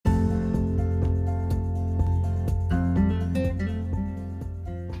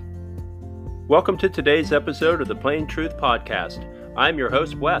Welcome to today's episode of the Plain Truth Podcast. I'm your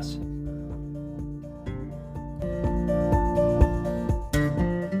host, Wes. I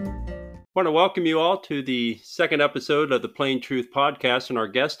want to welcome you all to the second episode of the Plain Truth Podcast, and our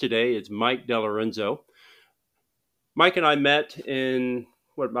guest today is Mike Delorenzo. Mike and I met in,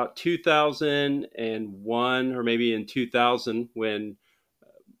 about 2001 or maybe in 2000 when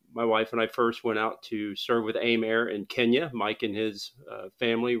my wife and I first went out to serve with AIM Air in Kenya. Mike and his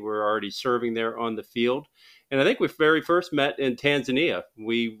family were already serving there on the field. And I think we very first met in Tanzania.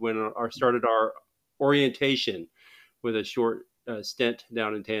 We started our orientation with a short stint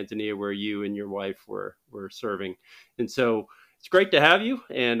down in Tanzania where you and your wife were serving. And so it's great to have you,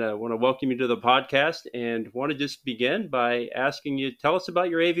 and I want to welcome you to the podcast and want to just begin by asking you, tell us about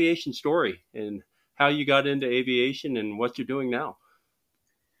your aviation story and how you got into aviation and what you're doing now.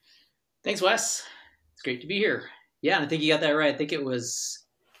 Thanks, Wes. It's great to be here. Yeah, I think you got that right. I think it was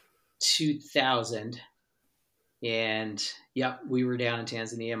 2000. And yeah, we were down in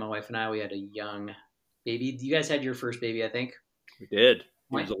Tanzania. My wife and I, we had a young baby. You guys had your first baby, I think. We did.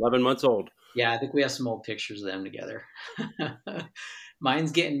 He was 11 months old. Yeah, I think we have some old pictures of them together.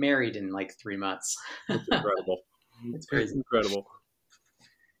 Mine's getting married in like 3 months. It's incredible. It's crazy. It's incredible.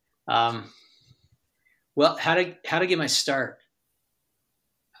 Well, how to get my start?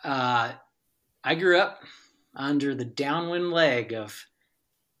 I grew up under the downwind leg of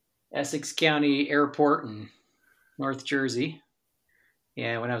Essex County Airport in North Jersey.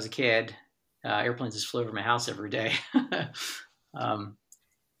 And when I was a kid, airplanes just flew over my house every day.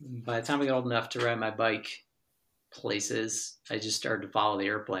 By the time I got old enough to ride my bike places, I just started to follow the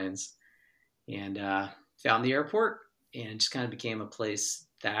airplanes and found the airport, and it just kind of became a place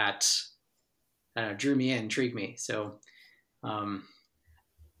that drew me in, intrigued me. So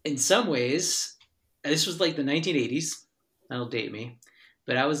in some ways, this was like the 1980s. That'll date me.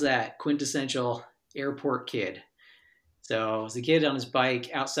 But I was that quintessential airport kid. So I was a kid on his bike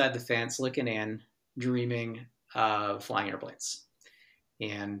outside the fence looking in, dreaming of flying airplanes.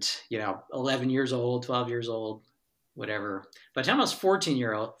 And, 11 years old, 12 years old, whatever. By the time I was 14,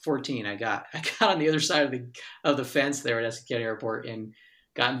 I got on the other side of the fence there at Essex County Airport and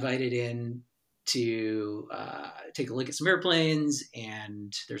got invited in to take a look at some airplanes,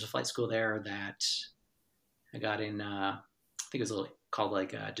 and there's a flight school there that I got in. I think it was called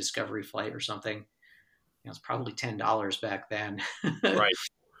like a Discovery Flight or something. It was probably $10 back then. Right.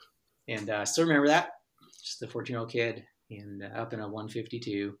 And I still remember that. Just a 14-year-old kid, and up in a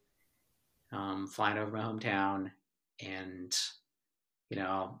 152, flying over my hometown, and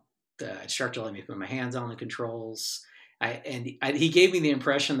the instructor let me put my hands on the controls. He gave me the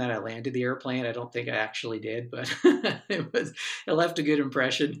impression that I landed the airplane. I don't think I actually did, but it left a good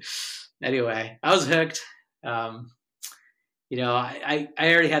impression. Anyway, I was hooked. I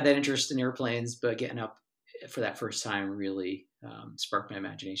already had that interest in airplanes, but getting up for that first time really sparked my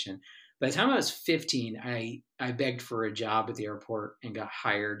imagination. By the time I was 15, I begged for a job at the airport and got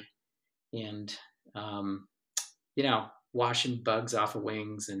hired, and washing bugs off of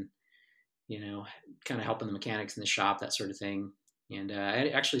wings and kind of helping the mechanics in the shop, that sort of thing. And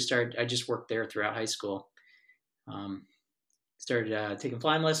I just worked there throughout high school. Started taking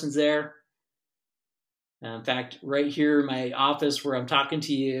flying lessons there. In fact, right here in my office where I'm talking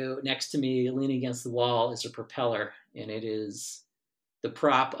to you, next to me, leaning against the wall, is a propeller. And it is the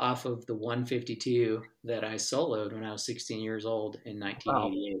prop off of the 152 that I soloed when I was 16 years old in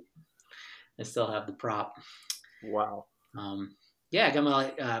 1988. Wow. I still have the prop. Wow. Yeah, I got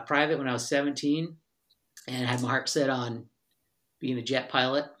my private when I was 17 and had my heart set on being a jet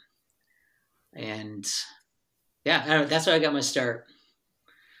pilot. And yeah, that's how I got my start.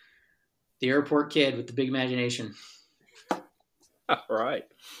 The airport kid with the big imagination. All right.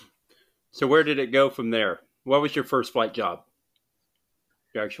 So where did it go from there? What was your first flight job?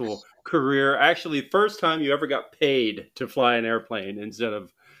 Your actual career? Actually, first time you ever got paid to fly an airplane instead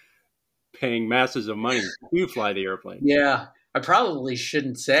of paying masses of money to fly the airplane. Yeah. I probably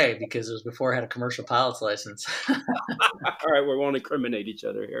shouldn't say because it was before I had a commercial pilot's license. All right, we won't incriminate each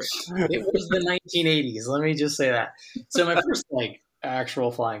other here. It was the 1980s. Let me just say that. So my first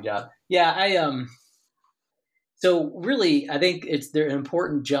actual flying job. Yeah, so really, I think it's an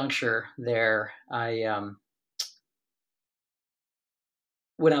important juncture there. When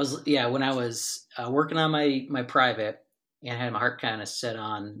I was working on my private and had my heart kind of set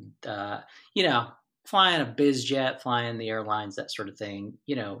on, flying a biz jet, flying the airlines, that sort of thing,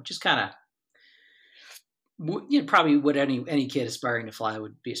 just kind of, probably what any kid aspiring to fly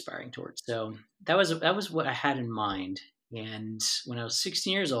would be aspiring towards. So that was what I had in mind. And when I was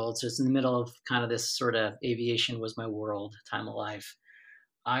 16 years old, so it's in the middle of kind of this sort of aviation was my world, time of life.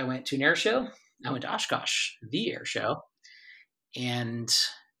 I went to an air show. I went to Oshkosh, the air show, and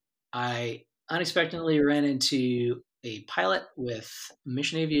I unexpectedly ran into a pilot with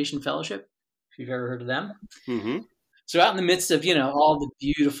Mission Aviation Fellowship, if you've ever heard of them. Mm-hmm. So out in the midst of, all the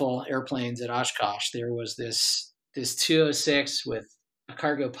beautiful airplanes at Oshkosh, there was this 206 with a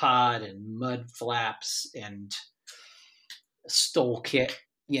cargo pod and mud flaps and a stole kit,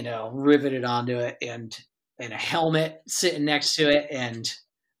 riveted onto it, and a helmet sitting next to it, and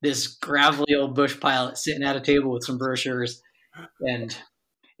this gravelly old bush pilot sitting at a table with some brochures. And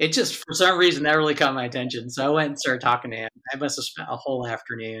it just, for some reason, that really caught my attention. So I went and started talking to him. I must have spent a whole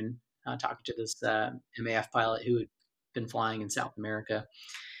afternoon talking to this MAF pilot who had been flying in South America.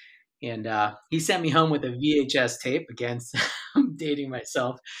 And he sent me home with a VHS tape. Again, I'm dating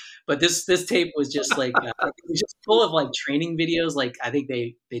myself, but this tape was just like it was just full of like training videos. Like I think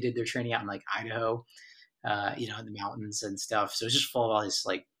they did their training out in like Idaho, in the mountains and stuff. So it was just full of all these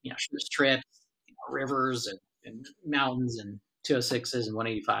like short trips, rivers and mountains and 206s and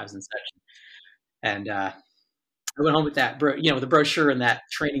 185s and such. And I went home with that, with the brochure and that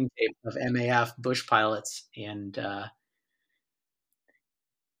training tape of MAF bush pilots, and I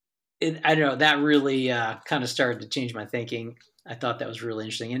don't know, that really kind of started to change my thinking. I thought that was really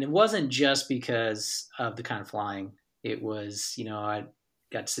interesting, and it wasn't just because of the kind of flying. It was, I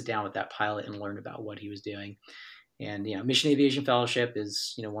got to sit down with that pilot and learn about what he was doing. And Mission Aviation Fellowship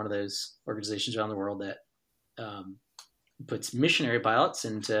is one of those organizations around the world that puts missionary pilots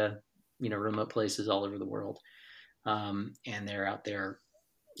into remote places all over the world, and they're out there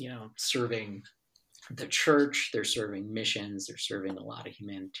serving the church, they're serving missions, they're serving a lot of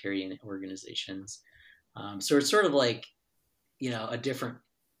humanitarian organizations. So it's sort of like a different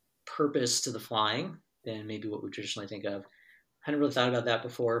purpose to the flying than maybe what we traditionally think of. I hadn't really thought about that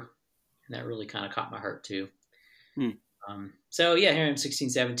before, and that really kind of caught my heart too. So yeah, here I'm 16,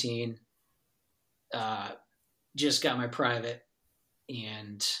 17, just got my private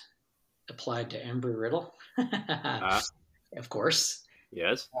and applied to Embry-Riddle, of course.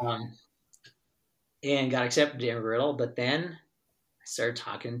 Yes. And got accepted to Embry-Riddle, but then I started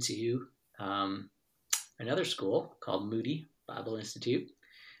talking to another school called Moody Bible Institute,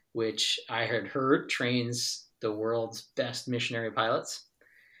 which I had heard trains the world's best missionary pilots,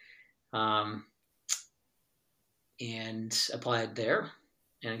 and applied there,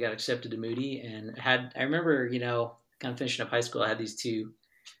 and I got accepted to Moody. And I remember, kind of finishing up high school, I had these two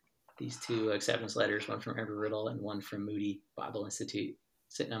acceptance letters, one from Embry-Riddle and one from Moody Bible Institute,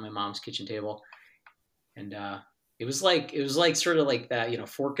 sitting on my mom's kitchen table. And it was like sort of like that,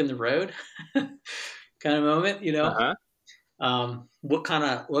 fork in the road kind of moment, Uh-huh. what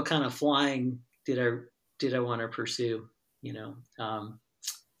kind of flying did I want to pursue,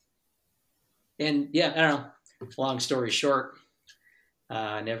 and yeah, I don't know. Long story short,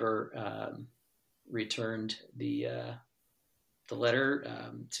 I never returned the letter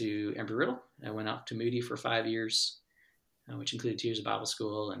to Embry-Riddle. I went out to Moody for 5 years, which included 2 years of Bible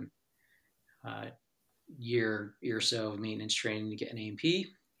school and year or so of maintenance training to get an A&P,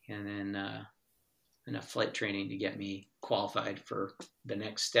 and then enough flight training to get me qualified for the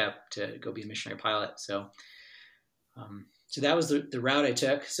next step to go be a missionary pilot. So that was the route I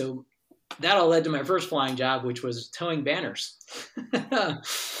took. So that all led to my first flying job, which was towing banners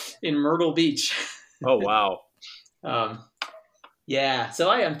in Myrtle Beach. Oh, wow. Yeah. So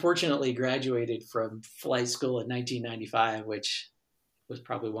I unfortunately graduated from flight school in 1995, which was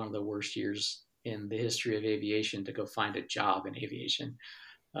probably one of the worst years in the history of aviation to go find a job in aviation.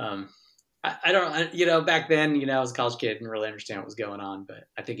 I don't, back then, I was a college kid, didn't really understand what was going on, but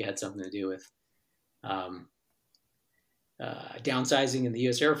I think it had something to do with downsizing in the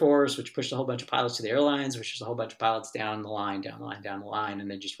U.S. Air Force, which pushed a whole bunch of pilots to the airlines, which was a whole bunch of pilots down the line,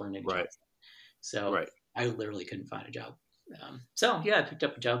 and they just weren't any jobs. So I literally couldn't find a job. So yeah, I picked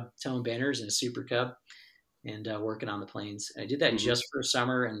up a job towing banners in a Super Cub and working on the planes. I did that just for a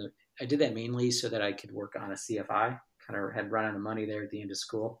summer, and I did that mainly so that I could work on a CFI. Kind of had run out of money there at the end of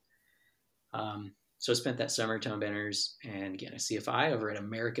school. So I spent that summer towing banners and getting a CFI over at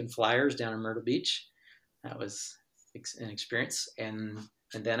American Flyers down in Myrtle Beach. That was an experience. And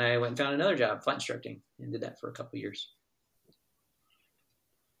then I went and found another job, flight instructing, and did that for a couple of years.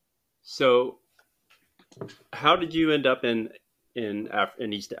 So how did you end up in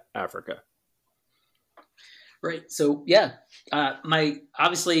East Africa? Right. So yeah,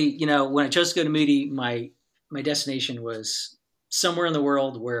 obviously, when I chose to go to Moody, my destination was somewhere in the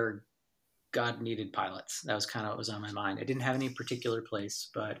world where God needed pilots. That was kind of what was on my mind. I didn't have any particular place,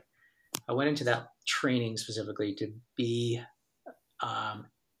 but I went into that training specifically to be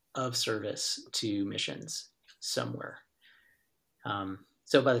of service to missions somewhere.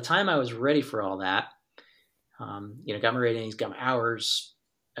 So by the time I was ready for all that, got my ratings, got my hours,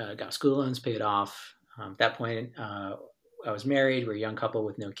 got school loans paid off. At that point, I was married. We're a young couple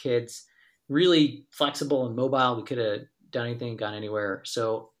with no kids, really flexible and mobile. We could have done anything, gone anywhere.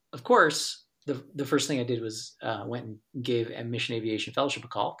 So, of course, the first thing I did was went and gave a Mission Aviation Fellowship a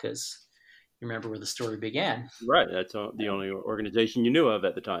call, because you remember where the story began. Right. That's the only organization you knew of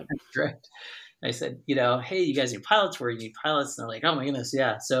at the time. Correct. I said, hey, you guys need pilots? Where you need pilots? And they're like, oh my goodness,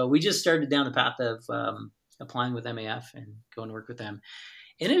 yeah. So we just started down the path of applying with MAF and going to work with them.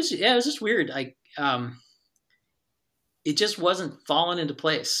 And it was just weird. It just wasn't falling into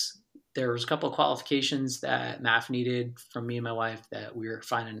place. There was a couple of qualifications that MAF needed from me and my wife that we were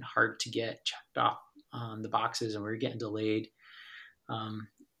finding hard to get checked off on the boxes, and we were getting delayed.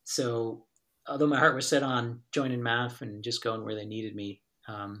 So although my heart was set on joining MAF and just going where they needed me,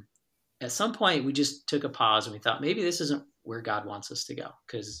 at some point we just took a pause and we thought maybe this isn't where God wants us to go,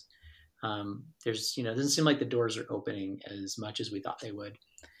 because there's, it doesn't seem like the doors are opening as much as we thought they would.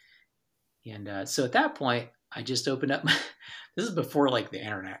 And so at that point, I just opened up. This is before like the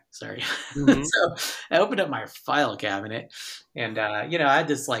internet. Sorry. Mm-hmm. So I opened up my file cabinet, and I had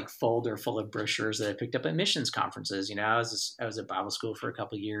this like folder full of brochures that I picked up at missions conferences. I was at Bible school for a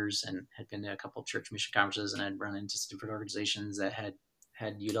couple of years and had been to a couple of church mission conferences, and I'd run into different organizations that had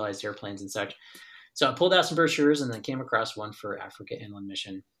utilized airplanes and such. So I pulled out some brochures and then came across one for Africa Inland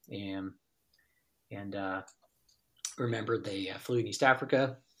Mission, and remembered they flew in East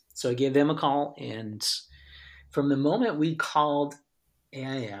Africa. So I gave them a call, and from the moment we called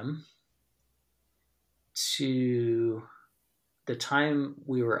AIM to the time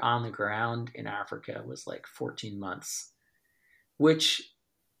we were on the ground in Africa was like 14 months, which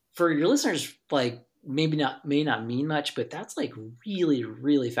for your listeners, like may not mean much, but that's like really,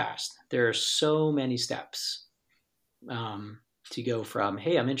 really fast. There are so many steps to go from,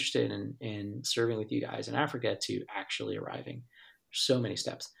 hey, I'm interested in serving with you guys in Africa, to actually arriving. So many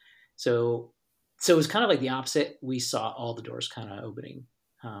steps. So it was kind of like the opposite. We saw all the doors kind of opening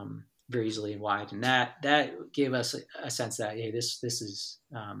very easily and wide, and that gave us a sense that, hey, this is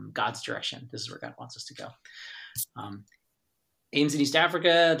God's direction. This is where God wants us to go. AIM's in East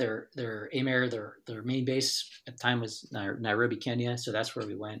Africa. Their AIM Air, their main base at the time was Nairobi, Kenya. So that's where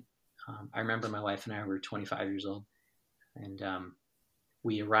we went. I remember my wife and I were 25 years old, and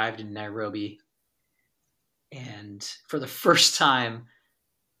we arrived in Nairobi, and for the first time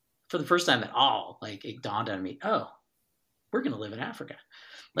at all, like it dawned on me, oh, we're going to live in Africa.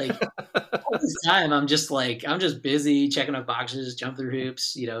 Like all this time, I'm just busy checking off boxes, jump through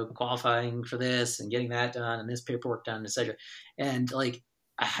hoops, qualifying for this and getting that done and this paperwork done, etc. And like,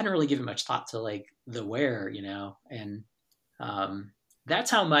 I hadn't really given much thought to like the where, and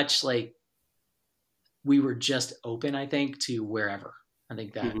that's how much like we were just open, I think, to wherever. I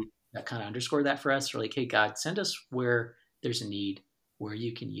think that that kind of underscored that for us. We're like, hey, God, send us where there's a need, where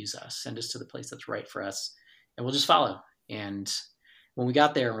you can use us. Send us to the place that's right for us, and we'll just follow. And when we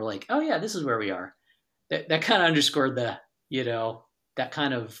got there, we're like, oh yeah, this is where we are. That kind of underscored the, that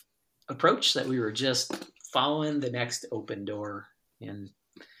kind of approach, that we were just following the next open door. And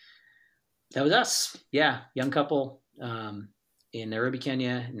that was us. Yeah. Young couple in Nairobi,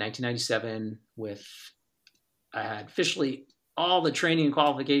 Kenya in 1997 I had officially all the training and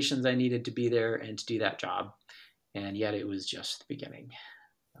qualifications I needed to be there and to do that job. And yet it was just the beginning.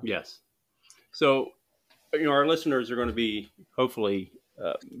 Yes. So, our listeners are going to be hopefully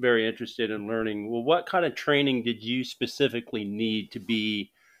very interested in learning, well, what kind of training did you specifically need to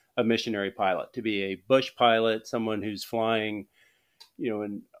be a missionary pilot, to be a bush pilot, someone who's flying,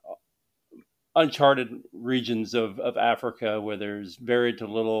 in uncharted regions of Africa where there's very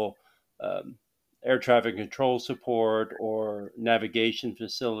little air traffic control support or navigation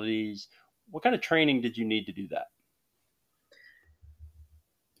facilities? What kind of training did you need to do that?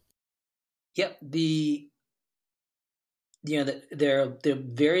 Yep. They're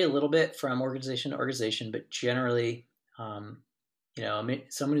vary a little bit from organization to organization, but generally,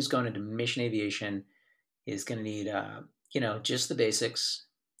 someone who's going into mission aviation is going to need, just the basics,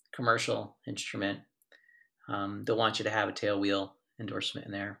 commercial instrument. They'll want you to have a tail wheel endorsement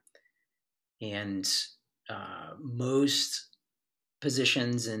in there. And most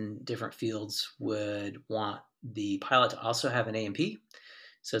positions in different fields would want the pilot to also have an A&P.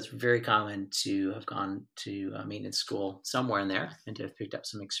 So it's very common to have gone to maintenance school somewhere in there and to have picked up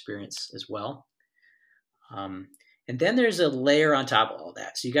some experience as well. And then there's a layer on top of all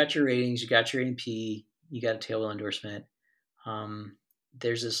that. So you got your ratings, you got your A&P, you got a tail wheel endorsement.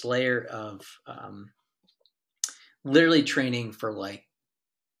 There's this layer of literally training for like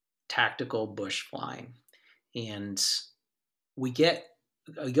tactical bush flying. And we get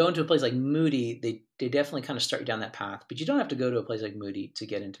go into a place like Moody, they definitely kind of start you down that path, but you don't have to go to a place like Moody to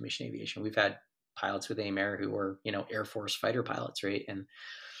get into mission aviation. We've had pilots with AIM Air who were, Air Force fighter pilots, right? And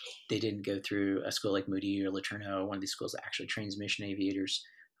they didn't go through a school like Moody or LeTourneau, one of these schools that actually trains mission aviators.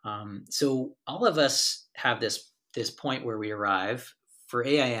 So all of us have this point where we arrive. For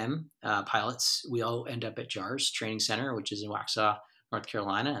AIM pilots, we all end up at JARS Training Center, which is in Waxhaw, North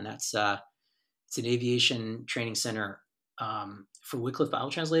Carolina, and that's it's an aviation training center for Wycliffe Bible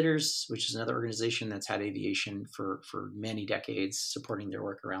Translators, which is another organization that's had aviation for many decades, supporting their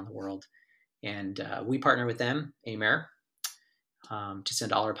work around the world. And we partner with them, AIM Air, to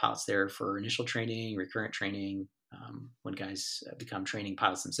send all our pilots there for initial training, recurrent training. When guys become training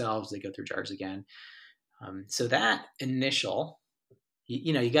pilots themselves, they go through JARS again. So that initial,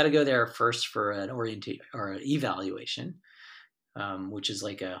 you got to go there first for an orientation or an evaluation, which is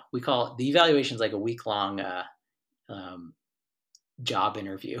like we call it, the evaluation is like a week-long job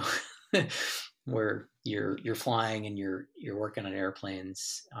interview where you're flying and you're working on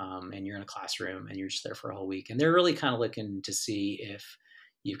airplanes, and you're in a classroom and you're just there for a whole week. And they're really kind of looking to see if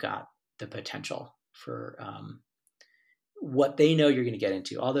you've got the potential for what they know you're going to get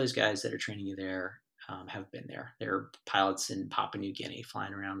into. All those guys that are training you there have been there. They're pilots in Papua New Guinea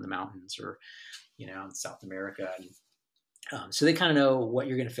flying around the mountains, or in South America. And so they kind of know what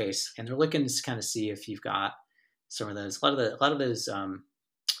you're going to face, and they're looking to kind of see if you've got some of those. A lot of those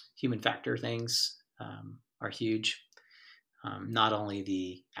human factor things are huge. Not only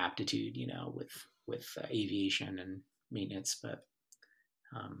the aptitude, with aviation and maintenance, but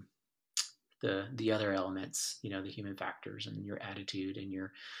the other elements, the human factors and your attitude and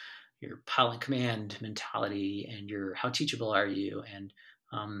your pilot command mentality and how teachable are you, and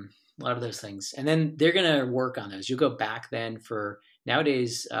a lot of those things. And then they're going to work on those. You'll go back then for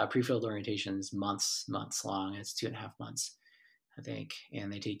nowadays pre-field orientations, months long. It's 2.5 months, I think.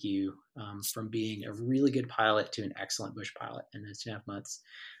 And they take you from being a really good pilot to an excellent bush pilot in those 2.5 months.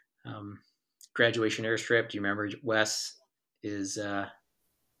 Graduation airstrip. Do you remember, Wes, is it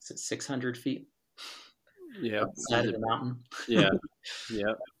 600 feet? Yeah. Up the side of the mountain. Yeah.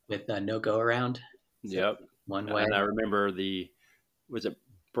 Yeah. With no go around. Yep. One way. And I remember was it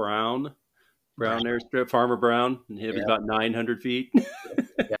Brown airstrip, Farmer Brown, and it was about 900 feet.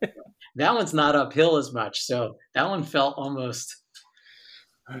 Yeah. That one's not uphill as much, so that one felt almost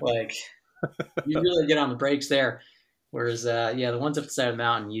like you really get on the brakes there. Whereas, the ones up the side of the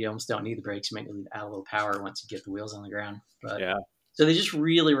mountain, you almost don't need the brakes. You might need to add a little power once you get the wheels on the ground. But yeah. So they just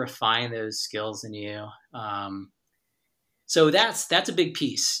really refine those skills in you. So that's a big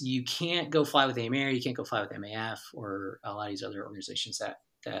piece. You can't go fly with AIM Air, you can't go fly with MAF or a lot of these other organizations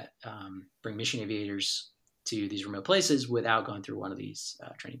that bring mission aviators to these remote places without going through one of these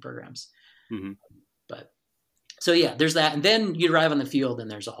training programs. Mm-hmm. But so there's that. And then you arrive on the field and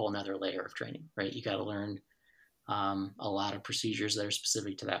there's a whole nother layer of training, right? You got to learn a lot of procedures that are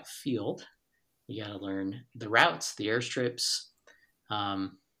specific to that field. You got to learn the routes, the airstrips.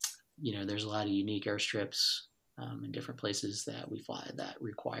 There's a lot of unique airstrips in different places that we fly that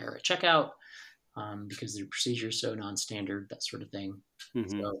require a checkout because the procedure is so non-standard, that sort of thing.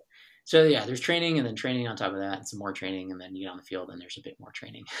 Mm-hmm. So there's training and then training on top of that and some more training, and then you get on the field and there's a bit more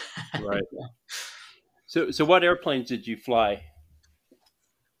training. Right. Yeah. So what airplanes did you fly?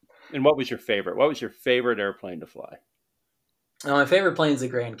 And what was your favorite? What was your favorite airplane to fly? My favorite plane is the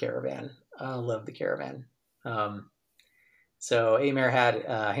Grand Caravan. I love the Caravan. So AIM Air had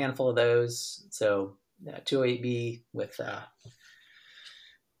a handful of those. So 208B with the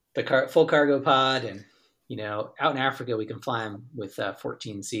full cargo pod, and out in Africa we can fly them with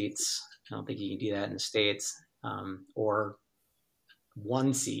 14 seats. I don't think you can do that in the States, or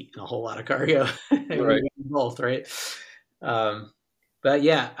one seat and a whole lot of cargo. Right. Both, right? But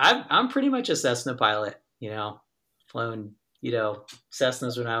I'm pretty much a Cessna pilot. Flown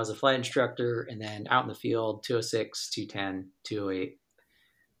Cessnas when I was a flight instructor, and then out in the field, 206, 210, 208.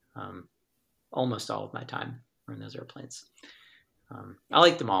 Almost all of my time were in those airplanes. I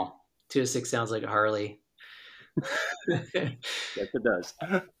like them all. 206 sounds like a Harley. Yes, it does.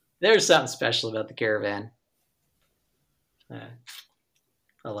 There's something special about the Caravan.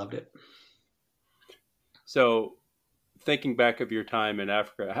 I loved it. So, thinking back of your time in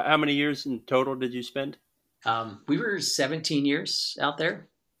Africa, how many years in total did you spend? We were 17 years out there.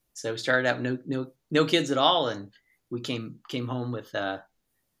 So we started out no kids at all, and we came home with a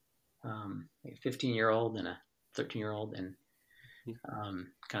 15-year-old and a 13-year-old, and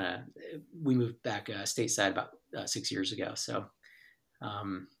we moved back stateside about 6 years ago. So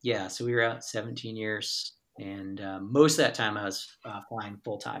so we were out 17 years, and most of that time I was flying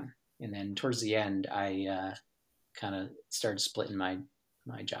full time, and then towards the end I kind of started splitting my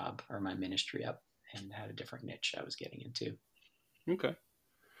my job or my ministry up and had a different niche I was getting into. Okay.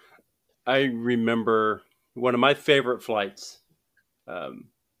 I remember one of my favorite flights um,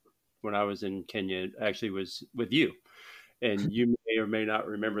 when I was in Kenya actually was with you. And you may or may not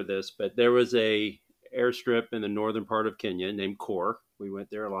remember this, but there was a airstrip in the northern part of Kenya named Kor. We went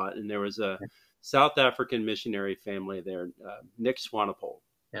there a lot, and there was a South African missionary family there, Nick Swanepoel,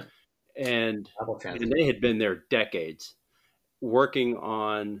 Yeah. and Bible and translation. they had been there decades, working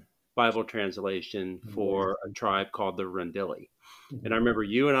on Bible translation for a tribe called the Rendili. And I Mm-hmm. remember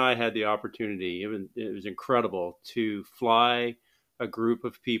you and I had the opportunity, it was incredible, to fly a group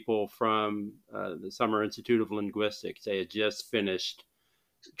of people from the Summer Institute of Linguistics. They had just finished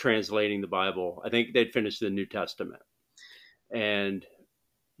translating the Bible. I think they'd finished the New Testament. And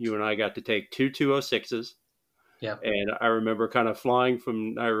you and I got to take two 206s. Yep. And I remember kind of flying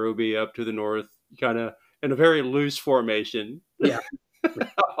from Nairobi up to the north, kind of in a very loose formation, Yeah.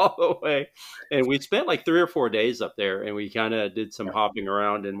 all the way. And we spent like 3 or 4 days up there, and we kind of did some hopping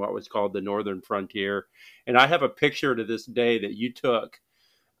around in what was called the Northern Frontier. And I have a picture to this day that you took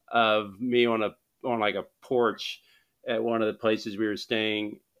of me on like a porch at one of the places we were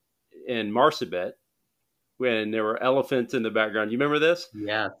staying in Marsabit when there were elephants in the background. You remember this?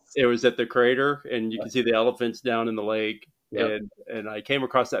 Yes. It was at the crater, and you can see the elephants down in the lake. Yep. And I came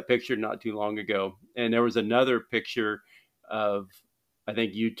across that picture not too long ago, and there was another picture of I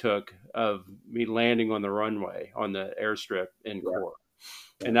think you took of me landing on the runway on the airstrip in Yep. Kor,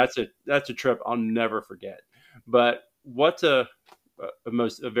 Yep. and that's a trip I'll never forget. But what's a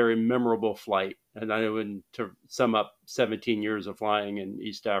very memorable flight, and I know to sum up 17 years of flying in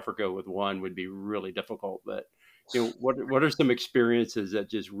East Africa with one would be really difficult, but what are some experiences that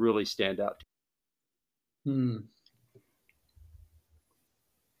just really stand out? Hmm.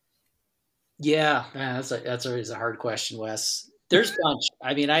 Yeah, man, that's always a hard question, Wes. There's a bunch.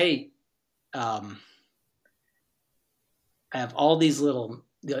 I mean, um, I have all these little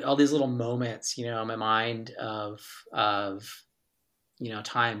moments, you know, in my mind of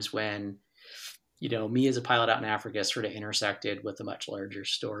times when me as a pilot out in Africa sort of intersected with a much larger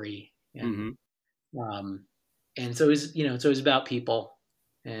story, Mm-hmm. um, and so it's always about people,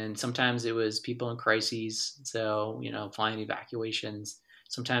 and sometimes it was people in crises, so flying evacuations.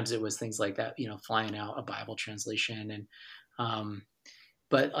 Sometimes it was things like that, flying out a Bible translation, and um,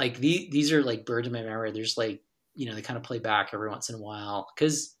 but like these are like birds in my memory. There's like they kind of play back every once in a while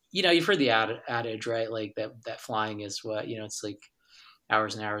because you've heard the adage, right? Like that flying is what it's like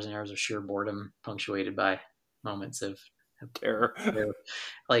hours and hours and hours of sheer boredom punctuated by moments of Terror.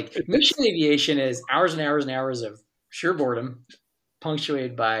 like mission aviation is hours and hours and hours of sheer boredom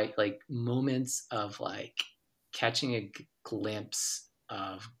punctuated by like moments of like catching a glimpse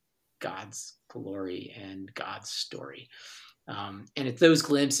of God's glory and God's story. And it's those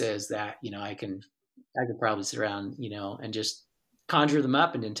glimpses that I could probably sit around and just conjure them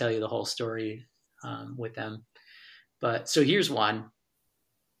up and then tell you the whole story with them. But so here's one.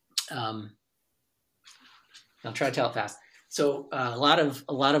 Um, I'll try to tell it fast. So a lot of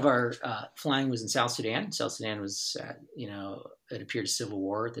our flying was in South Sudan. South Sudan was it appeared a civil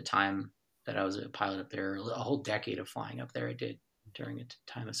war at the time that I was a pilot up there. A whole decade of flying up there I did during a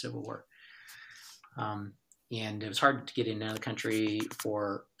time of civil war. And it was hard to get in and out of the country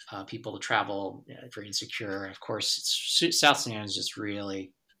for people to travel, very insecure. Of course, South Sudan is just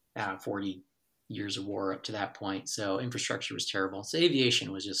really 40 years of war up to that point. So infrastructure was terrible. So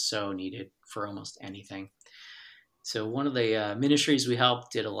aviation was just so needed for almost anything. So one of the ministries we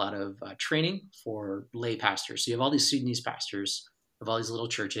helped did a lot of training for lay pastors. So you have all these Sudanese pastors of all these little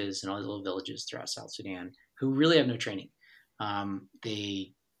churches and all these little villages throughout South Sudan who really have no training.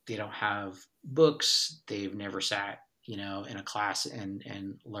 They don't have books. They've never sat in a class and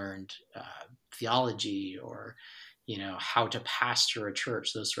learned theology or how to pastor a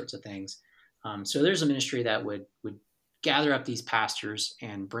church, those sorts of things. So there's a ministry that would gather up these pastors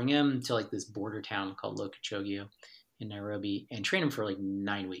and bring them to like this border town called Lokichogio in Nairobi and train them for like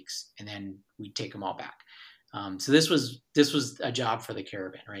 9 weeks, and then we'd take them all back. So this was a job for the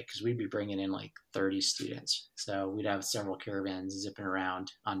caravan, right? Because we'd be bringing in like 30 students, so we'd have several caravans zipping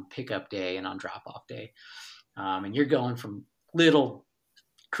around on pickup day and on drop off day, and you're going from little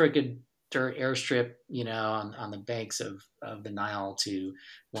crooked dirt airstrip, on the banks of the Nile to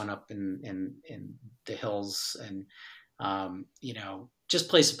one up in the hills and just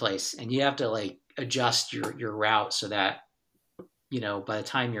place to place, and you have to like adjust your route so that by the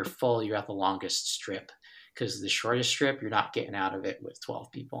time you're full, you're at the longest strip, because the shortest strip you're not getting out of it with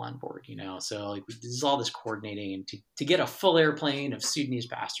 12 people on board. So like this is all this coordinating, and to get a full airplane of Sudanese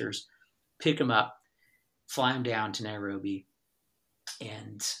pastors, pick them up, fly them down to Nairobi,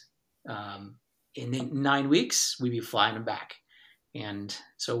 And in 9 weeks, we'd be flying them back. And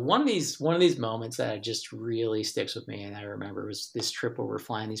so one of these moments that just really sticks with me, and I remember, was this trip where we're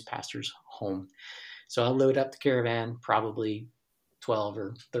flying these pastors home. So I'll load up the caravan, probably 12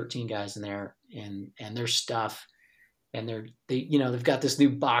 or 13 guys in there, and their stuff. And they've got this new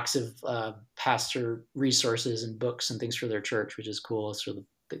box of pastor resources and books and things for their church, which is cool. So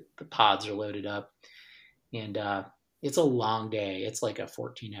the pods are loaded up, and it's a long day. It's like a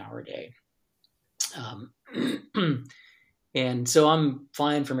 14-hour day. And so I'm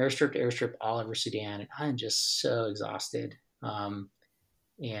flying from airstrip to airstrip all over Sudan, and I'm just so exhausted. And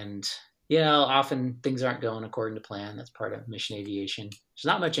often things aren't going according to plan. That's part of mission aviation. There's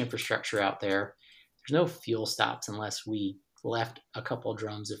not much infrastructure out there. There's no fuel stops unless we left a couple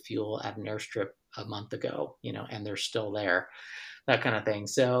drums of fuel at an airstrip a month ago, and they're still there, that kind of thing.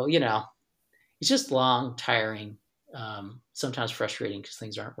 So, it's just long, tiring, sometimes frustrating because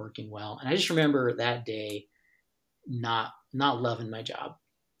things aren't working well. And I just remember that day not loving my job,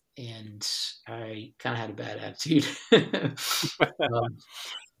 and I kind of had a bad attitude.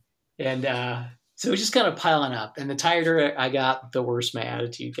 So it was just kind of piling up, and the tireder I got, the worse my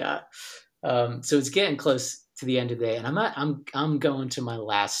attitude got. So it's getting close to the end of the day, and I'm going to my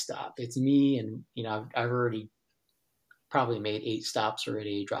last stop. It's me, and I've already probably made 8 stops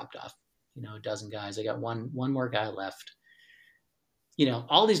already, dropped off a dozen guys. I got one more guy left.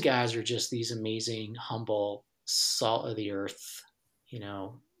 All these guys are just these amazing, humble, salt of the earth,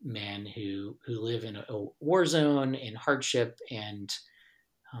 men who live in a war zone, in hardship, and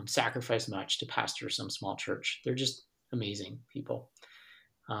sacrifice much to pastor some small church. They're just amazing people.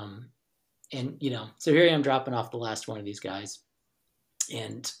 So here I am dropping off the last one of these guys,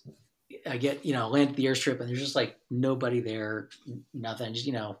 and I get, land at the airstrip, and there's just like nobody there, nothing. Just,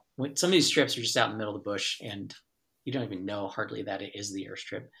 when some of these strips are just out in the middle of the bush, and you don't even know hardly that it is the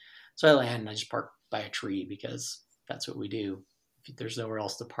airstrip. So I land and I just park by a tree, because that's what we do. If there's nowhere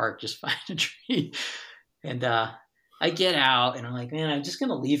else to park, just find a tree. And I get out, and I'm like, man, I'm just going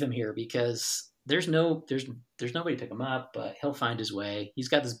to leave him here, because there's nobody to pick him up, but he'll find his way. He's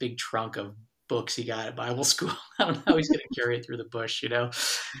got this big trunk of books he got at Bible school. I don't know how he's going to carry it through the bush,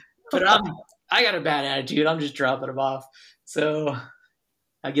 But I got a bad attitude. I'm just dropping him off. So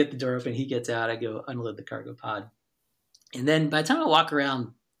I get the door open. He gets out. I go unload the cargo pod. And then by the time I walk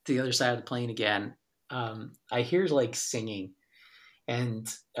around to the other side of the plane again, I hear like singing. And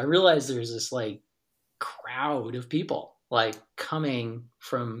I realize there's this like crowd of people like coming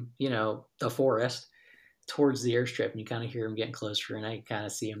from, the forest towards the airstrip. And you kind of hear them getting closer. And I kind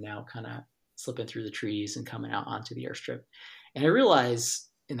of see them now kind of slipping through the trees and coming out onto the airstrip. And I realize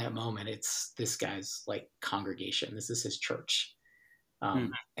in that moment, it's this guy's like congregation. This is his church.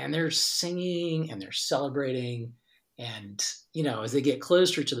 And they're singing and they're celebrating. And, as they get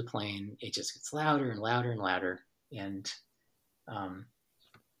closer to the plane, it just gets louder and louder and louder. And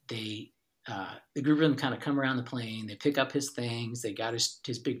the group of them kind of come around the plane. They pick up his things. They got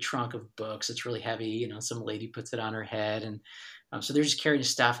his big trunk of books. It's really heavy. Some lady puts it on her head. And so they're just carrying his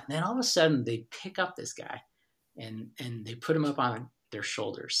stuff. And then all of a sudden they pick up this guy and they put him up on their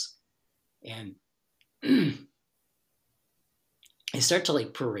shoulders. And they start to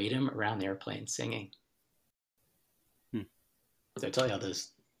like parade him around the airplane singing. So I tell you how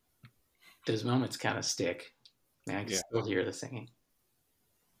those moments kind of stick. Man, I can still hear the singing.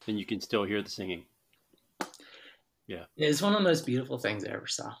 And you can still hear the singing. Yeah. It's one of the most beautiful things I ever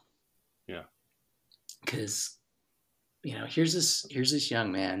saw. Yeah. Because, here's this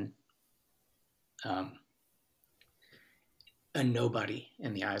young man, a nobody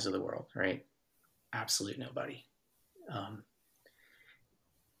in the eyes of the world, right? Absolute nobody.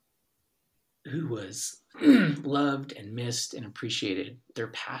 Who was loved and missed and appreciated. Their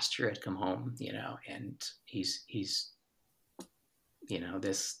pastor had come home, and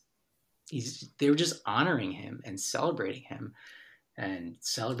they were just honoring him and celebrating him and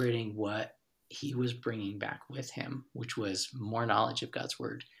celebrating what he was bringing back with him, which was more knowledge of God's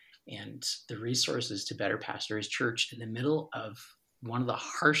word and the resources to better pastor his church in the middle of one of the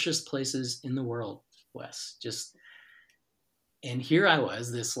harshest places in the world, Wes. And here I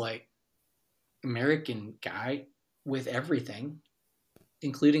was, this like American guy with everything,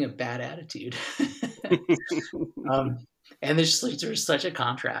 including a bad attitude. And there's such a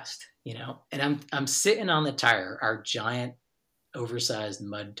contrast, and I'm sitting on the tire, our giant oversized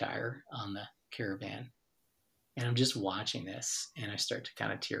mud tire on the caravan. And I'm just watching this, and I start to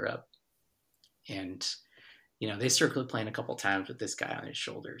kind of tear up. And, they circled the plane a couple times with this guy on his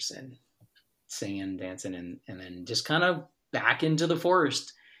shoulders and singing, dancing, and then just kind of back into the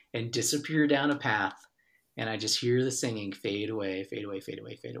forest and disappear down a path. and I just hear the singing fade away, fade away, fade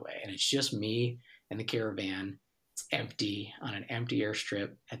away, fade away. And it's just me and the caravan. It's empty on an empty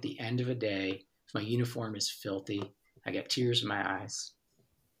airstrip at the end of a day. My uniform is filthy. I got tears in my eyes.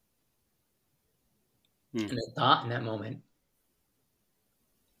 And I thought in that moment,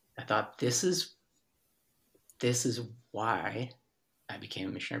 I thought, this is why I became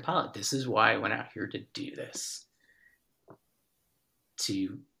a missionary pilot. This is why I went out here to do this.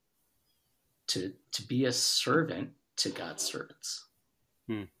 To be a servant to God's servants.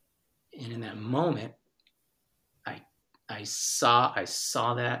 And in that moment, I saw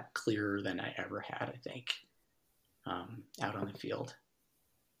that clearer than I ever had, I think, out on the field.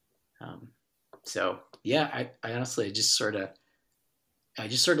 So yeah, I honestly just sort of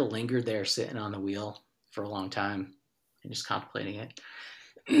lingered there, sitting on the wheel for a long time and just contemplating it,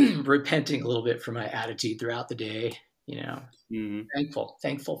 repenting a little bit for my attitude throughout the day.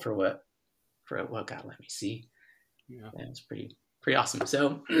 Thankful for what God let me see. Yeah, it's pretty awesome.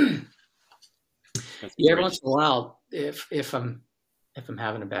 So yeah, every once in a while, if I'm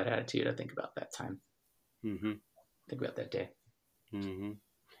having a bad attitude, I think about that time. Think about that day.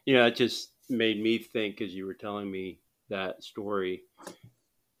 Yeah, it just made me think, as you were telling me that story,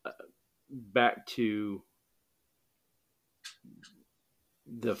 back to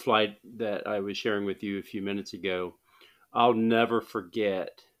the flight that I was sharing with you a few minutes ago. I'll never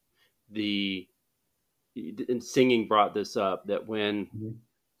forget and singing brought this up, that when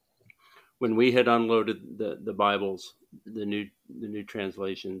we had unloaded the Bibles, the new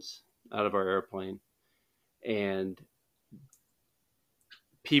translations out of our airplane, and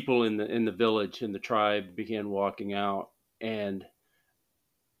people in the village, in the tribe, began walking out, and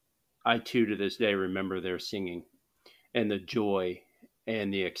I too to this day remember their singing and the joy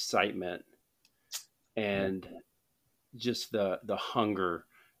and the excitement and just the hunger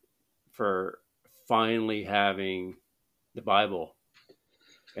for finally having the Bible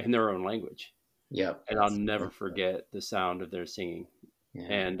in their own language. Yeah. And I'll never forget the sound of their singing. Yeah.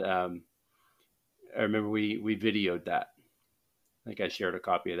 And I remember we videoed that. I think I shared a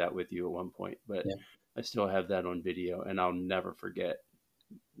copy of that with you at one point, but I still have that on video, and I'll never forget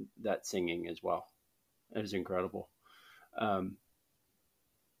that singing as well. It was incredible.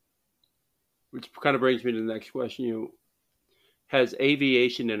 Which kind of brings me to the next question. Has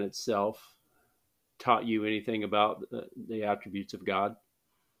aviation in itself taught you anything about the attributes of God?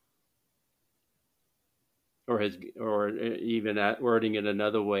 Or even wording it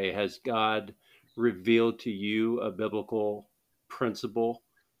another way, has God revealed to you a biblical principle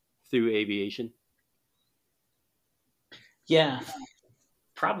through aviation? Yeah,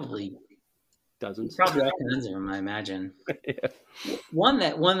 probably dozens. Probably all kinds of them, I imagine. Yeah. One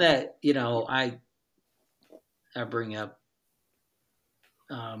that I bring up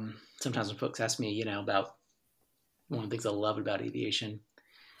sometimes when folks ask me, about one of the things I love about aviation.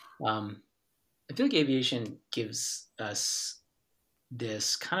 I feel like aviation gives us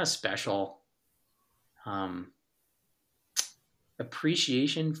this kind of special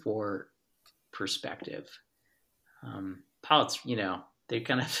appreciation for perspective. Pilots, they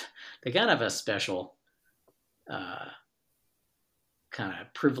kind of have a special kind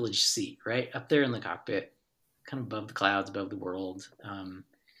of privileged seat, right up there in the cockpit, kind of above the clouds, above the world.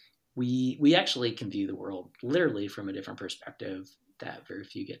 We actually can view the world literally from a different perspective that very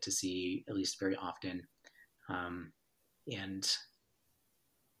few get to see, at least very often.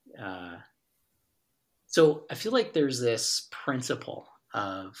 So I feel like there's this principle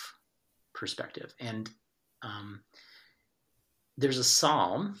of perspective, and there's a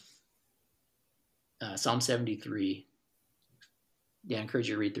Psalm, Psalm 73. Yeah, I encourage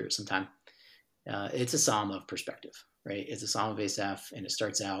you to read through it sometime. It's a Psalm of perspective, right? It's a Psalm of Asaph, and it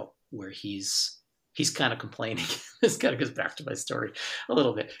starts out where he's kind of complaining. This kind of goes back to my story a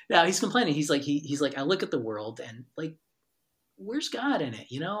little bit. Now he's complaining. He's like, I look at the world and like, where's God in it?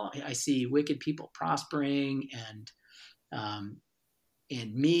 I see wicked people prospering, and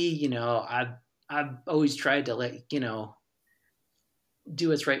me, I've always tried to do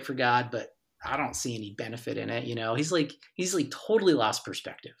what's right for God, but I don't see any benefit in it. He's like totally lost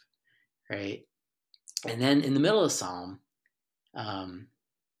perspective. Right. And then in the middle of the Psalm,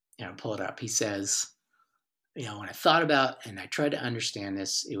 pull it up. He says, when I thought about and I tried to understand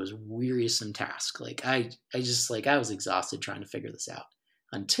this, it was a wearisome task. Like I was exhausted trying to figure this out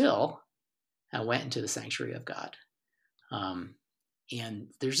until I went into the sanctuary of God. And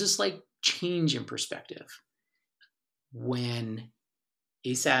there's this like change in perspective when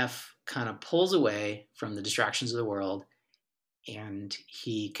Asaph kind of pulls away from the distractions of the world and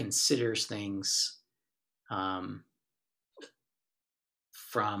he considers things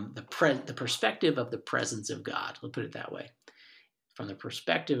from the perspective of the presence of God. Let's put it that way. From the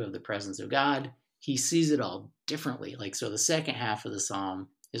perspective of the presence of God, he sees it all differently. Like, so the second half of the psalm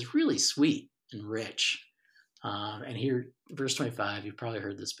is really sweet and rich. And here, verse 25, you've probably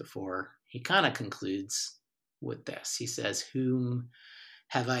heard this before. He kind of concludes with this. He says, "Whom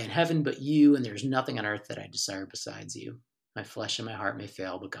have I in heaven but you? And there's nothing on earth that I desire besides you. My flesh and my heart may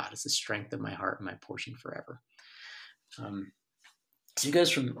fail, but God is the strength of my heart and my portion forever." So he goes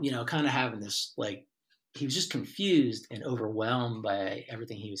from, kind of having this, like, he was just confused and overwhelmed by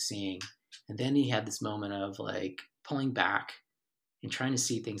everything he was seeing. And then he had this moment of like pulling back and trying to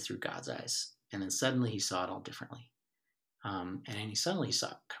see things through God's eyes. And then suddenly he saw it all differently. And then he suddenly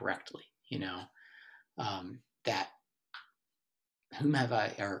saw it correctly, that whom have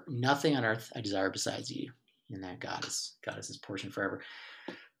I, or nothing on earth I desire besides you. And that God is his portion forever.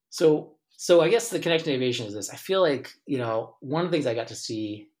 So I guess the connection to aviation is this. I feel like, one of the things I got to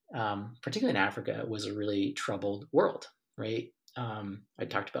see, particularly in Africa, was a really troubled world, right? I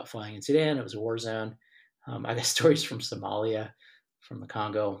talked about flying in Sudan. It was a war zone. I got stories from Somalia, from the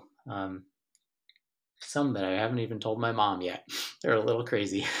Congo, some that I haven't even told my mom yet. They're a little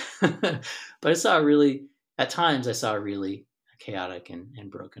crazy. But at times I saw a really chaotic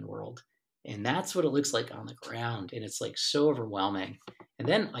and broken world. And that's what it looks like on the ground. And it's like so overwhelming. And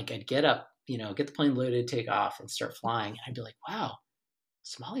then like I'd get up, get the plane loaded, take off and start flying. And I'd be like, wow,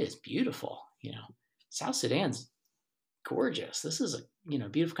 Somalia is beautiful. South Sudan's gorgeous. This is a,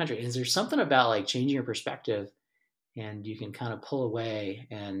 beautiful country. And there's something about like changing your perspective and you can kind of pull away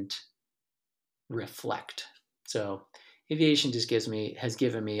and reflect. So aviation just has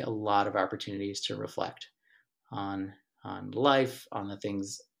given me a lot of opportunities to reflect on life, on the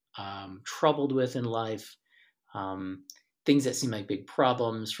things I'm troubled with in life, things that seem like big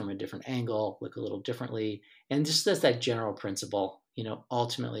problems from a different angle, look a little differently. And just that general principle,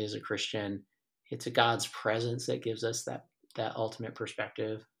 ultimately as a Christian, it's a God's presence that gives us that ultimate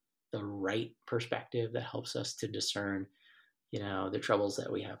perspective, the right perspective that helps us to discern, the troubles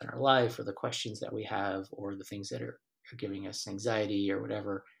that we have in our life or the questions that we have or the things that are giving us anxiety or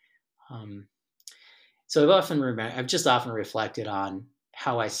whatever. So I've just often reflected on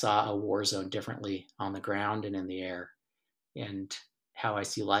how I saw a war zone differently on the ground and in the air, and how I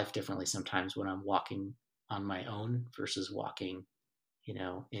see life differently sometimes when I'm walking on my own versus walking,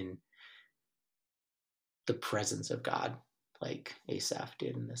 in the presence of God, like Asaph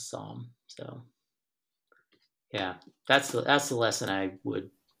did in this psalm. So yeah, that's the lesson I would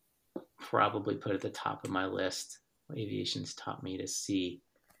probably put at the top of my list. Aviation's taught me to see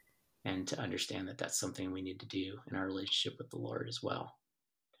and to understand that that's something we need to do in our relationship with the Lord as well,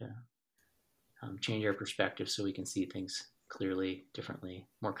 to change our perspective so we can see things clearly, differently,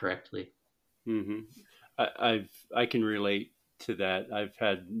 more correctly. Mm-hmm. I can relate to that. I've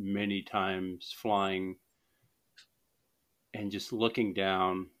had many times flying and just looking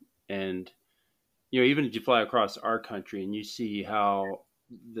down, and even if you fly across our country and you see how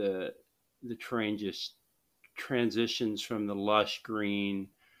the terrain just transitions from the lush green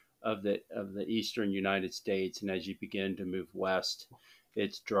of the eastern United States, and as you begin to move west,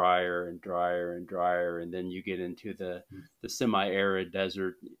 it's drier and drier and drier, and then you get into the semi-arid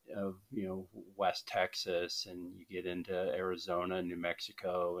desert of West Texas, and you get into Arizona and New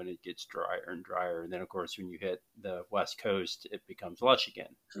Mexico, and it gets drier and drier, and then of course when you hit the West Coast, it becomes lush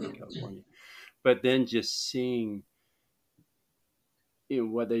again in California. But then just seeing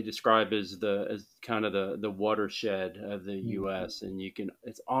what they describe as kind of the watershed of the U.S. and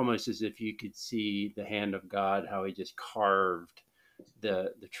it's almost as if you could see the hand of God, how He just carved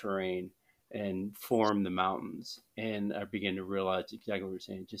the terrain and formed the mountains. And I began to realize exactly what you're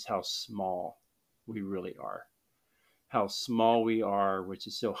saying, just how small we really are, how small we are, which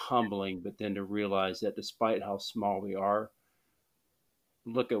is so humbling. But then to realize that despite how small we are,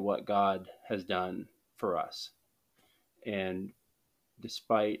 look at what God has done for us. And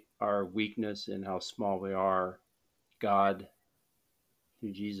despite our weakness and how small we are, God,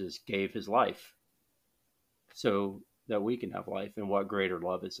 through Jesus, gave His life so that we can have life. And what greater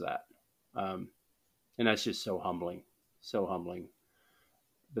love is that? And that's just so humbling, so humbling.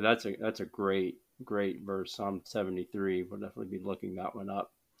 But that's a great verse, Psalm 73. We'll definitely be looking that one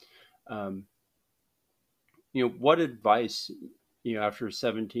up. What advice, after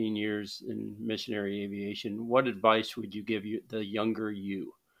 17 years in missionary aviation, what advice would you give the younger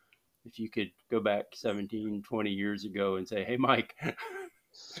you? If you could go back 17, 20 years ago and say, hey, Mike,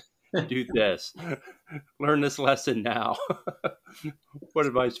 do this, learn this lesson now. What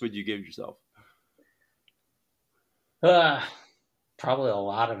advice would you give yourself? Probably a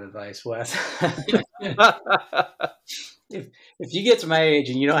lot of advice, Wes. if you get to my age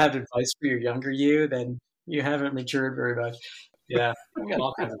and you don't have advice for your younger you, then you haven't matured very much. Yeah, I've got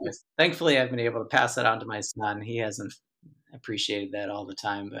all kinds of advice. Thankfully, I've been able to pass that on to my son. He hasn't appreciated that all the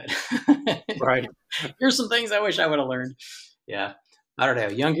time, but Right. here's some things I wish I would have learned. Yeah, I don't know.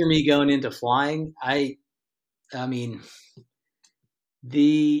 Younger me going into flying, I mean,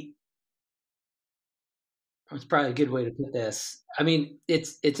 the it's probably a good way to put this. I mean,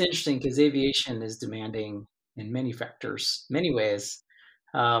 it's interesting because aviation is demanding in many factors, many ways,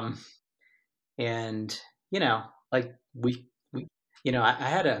 um, and like we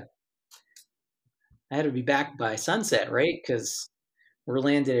I had to be back by sunset, right? Because we're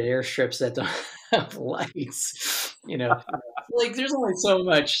landed at airstrips that don't have lights. Like there's only so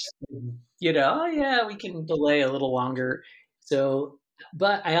much. Oh yeah, we can delay a little longer. So,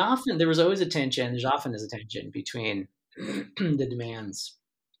 but there was always a tension. There's often is a tension between the demands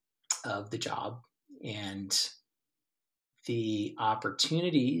of the job and the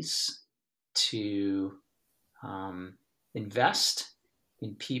opportunities to invest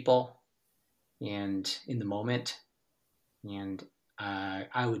in people and in the moment. And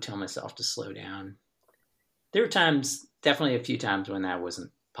I would tell myself to slow down. There were times, definitely a few times when that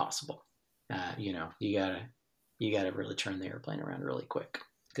wasn't possible. You gotta really turn the airplane around really quick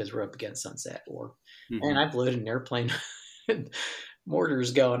because we're up against sunset. And I've loaded an airplane,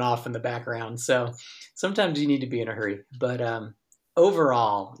 mortars going off in the background. So sometimes you need to be in a hurry. But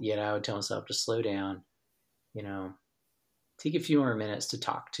overall, I would tell myself to slow down. Take a few more minutes to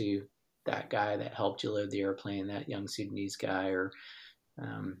talk to that guy that helped you load the airplane, that young Sudanese guy, or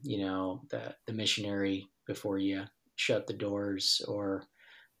the missionary before you shut the doors. Or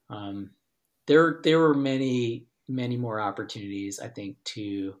there were many more opportunities, I think,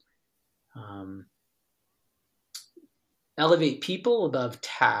 to elevate people above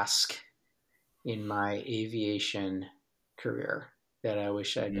task in my aviation career that I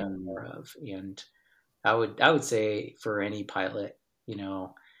wish I'd done more of. And I would say for any pilot,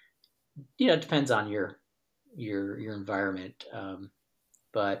 it depends on your environment.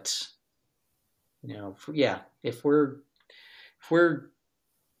 But if we're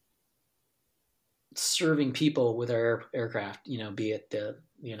serving people with our aircraft, be it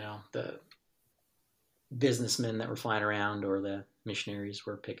the businessmen that were flying around or the missionaries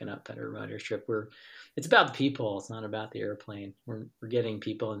we're picking up at a rider trip, it's about the people. It's not about the airplane. We're getting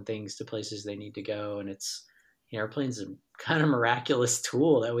people and things to places they need to go, and it's airplanes a kind of miraculous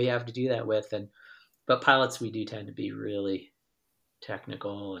tool that we have to do that with. But pilots, we do tend to be really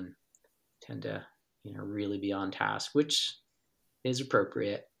technical and tend to really be on task, which is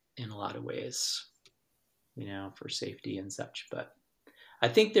appropriate in a lot of ways, for safety and such. But I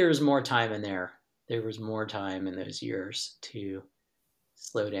think there was more time in there. There was more time in those years to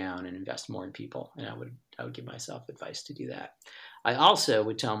slow down and invest more in people, and I would give myself advice to do that. I also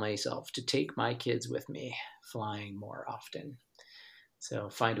would tell myself to take my kids with me flying more often. So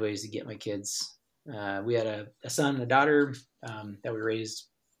find ways to get my kids. We had a son and a daughter that we raised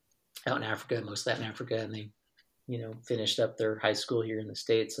out in Africa, most Latin Africa, and they, finished up their high school here in the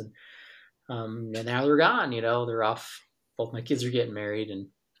States, and now they're gone. They're off. Both my kids are getting married and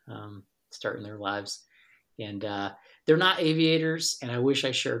starting their lives, and they're not aviators, and I wish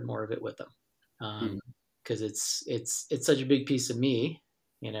I shared more of it with them because it's such a big piece of me.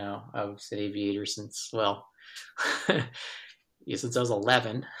 I was an aviator since since I was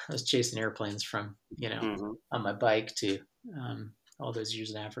 11. I was chasing airplanes from on my bike to all those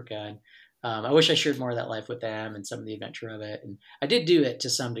years in Africa. And I wish I shared more of that life with them and some of the adventure of it. And I did do it to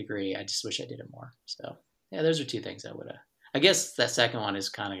some degree. I just wish I did it more. So yeah, those are two things I would have. I guess that second one is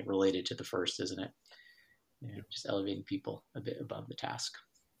kind of related to the first, isn't it? Just elevating people a bit above the task.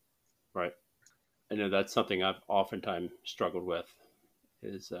 Right. I know that's something I've oftentimes struggled with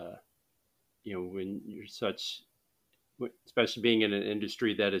is, when you're especially being in an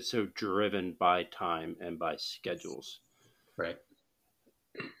industry that is so driven by time and by schedules. Right.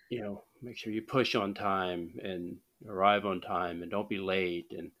 Make sure you push on time and arrive on time and don't be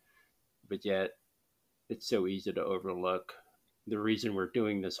late. But yet it's so easy to overlook the reason we're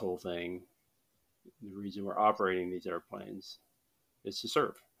doing this whole thing. The reason we're operating these airplanes is to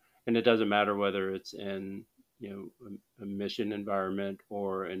serve. And it doesn't matter whether it's in, a mission environment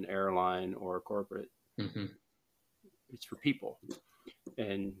or an airline or a corporate. Mm-hmm. It's for people.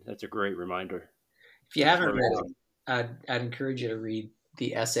 And that's a great reminder. If you haven't read it, I'd encourage you to read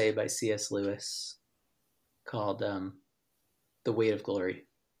the essay by C.S. Lewis called The Weight of Glory.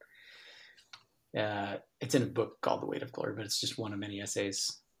 It's in a book called The Weight of Glory, but it's just one of many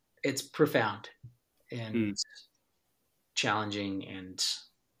essays. It's profound and challenging and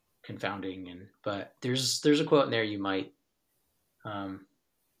confounding, but there's a quote in there you might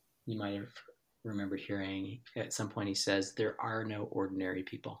You might have remembered hearing at some point he says, "There are no ordinary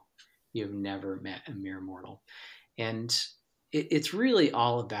people. You have never met a mere mortal." And it's really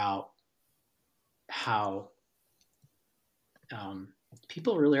all about how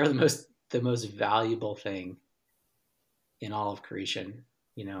people really are the most valuable thing in all of creation,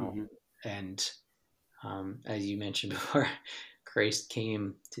 you know. Mm-hmm. And as you mentioned before, Christ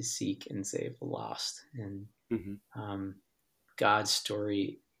came to seek and save the lost, and Mm-hmm. um, God's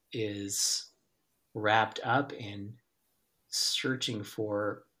story is wrapped up in searching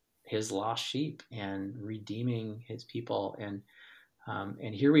for his lost sheep and redeeming his people. And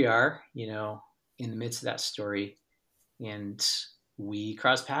here we are, in the midst of that story, and we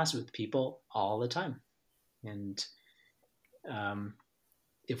cross paths with people all the time. And um,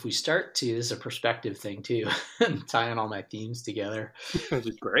 if we start to, this is a perspective thing too, tying all my themes together. Which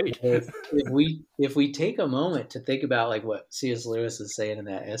is great. If we take a moment to think about like what C.S. Lewis is saying in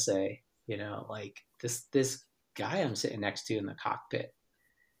that essay, like this guy I'm sitting next to in the cockpit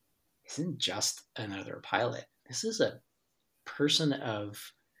isn't just another pilot. This is a person of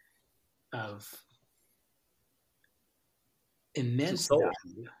It's a immense soul.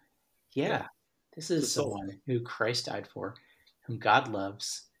 value. Yeah, Yeah, this it's a is soul. someone who Christ died for, whom God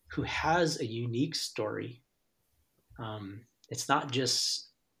loves, who has a unique story. It's not just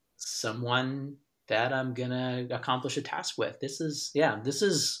someone that I'm gonna accomplish a task with. This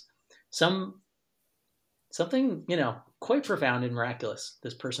is some something quite profound and miraculous.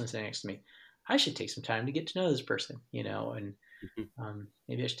 This person sitting next to me. I should take some time to get to know this person, and Mhm.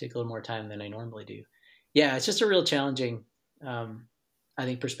 maybe I should take a little more time than I normally do. Yeah, it's just a real challenging, I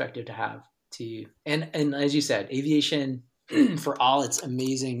think, perspective to have. And as you said, aviation, for all its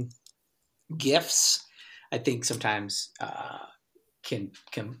amazing gifts, I think sometimes can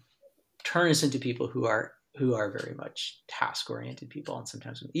turn us into people who are very much task oriented people, and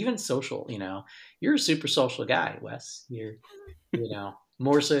sometimes even social. You're a super social guy, Wes. You're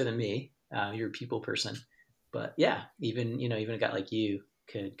more so than me. You're a people person, but yeah, even a guy like you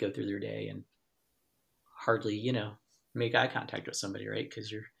could go through their day and hardly make eye contact with somebody, right?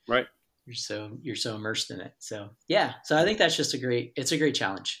 Because Right, you're so immersed in it. So yeah, so I think that's just it's a great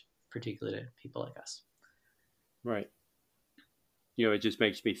challenge, particularly to people like us. right. It just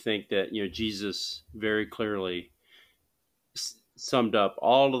makes me think that Jesus very clearly summed up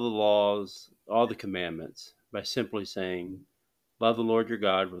all of the laws, all the commandments by simply saying, "Love the Lord your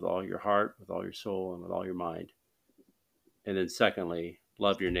God with all your heart, with all your soul, and with all your mind." And then, secondly,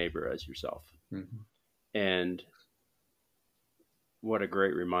 love your neighbor as yourself. Mm-hmm. And what a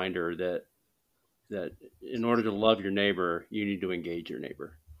great reminder that in order to love your neighbor, you need to engage your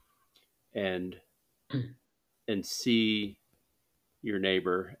neighbor and and see your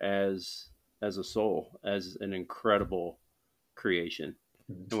neighbor as a soul, as an incredible creation.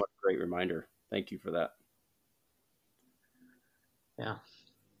 Mm-hmm. And what a great reminder. Thank you for that. Yeah.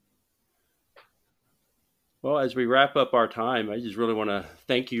 Well, as we wrap up our time, I just really want to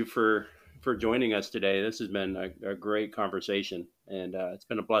thank you for joining us today. This has been a great conversation, and it's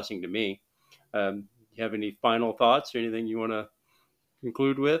been a blessing to me. You have any final thoughts or anything you want to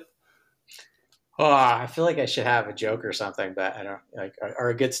conclude with? Oh, I feel like I should have a joke or something, but I don't like or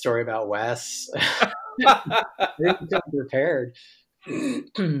a good story about Wes. I didn't come prepared.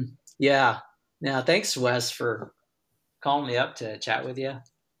 Yeah. Now, thanks, Wes, for calling me up to chat with you.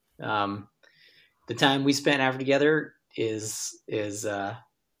 Um, the time we spent after together is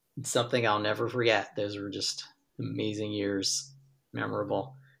something I'll never forget. Those were just amazing years,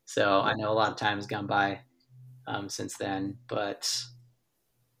 memorable. So I Yeah. know a lot of time has gone by since then, but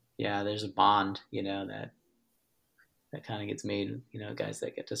yeah, there's a bond, that kind of gets made, guys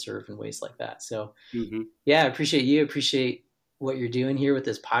that get to serve in ways like that. So Hmm. yeah, I appreciate you. Appreciate what you're doing here with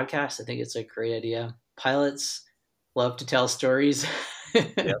this podcast. I think it's a great idea. Pilots love to tell stories.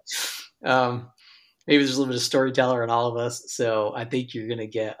 Yeah. um, Maybe there's a little bit of storyteller in all of us. So I think you're going to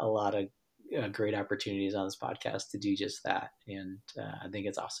get a lot of great opportunities on this podcast to do just that. And I think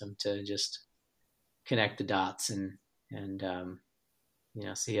it's awesome to just connect the dots and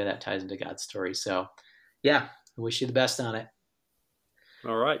see how that ties into God's story. So yeah, I wish you the best on it.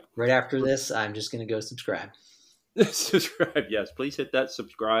 All right. Right after this, I'm just going to go subscribe. Subscribe. Yes, please hit that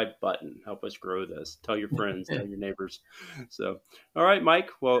subscribe button. Help us grow this. Tell your friends, tell your neighbors. So, all right,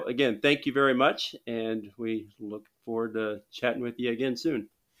 Mike. Well, again, thank you very much. And we look forward to chatting with you again soon.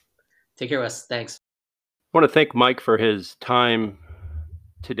 Take care, Wes. Thanks. I want to thank Mike for his time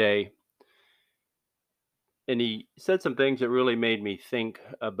today. And he said some things that really made me think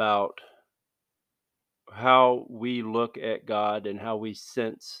about how we look at God and how we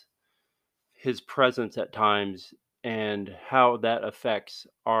sense his presence at times and how that affects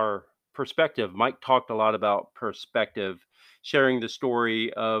our perspective. Mike talked a lot about perspective, sharing the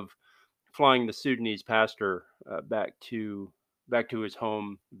story of flying the Sudanese pastor back to his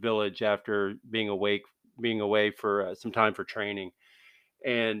home village after being away for some time for training.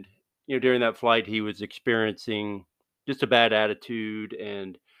 And during that flight, he was experiencing just a bad attitude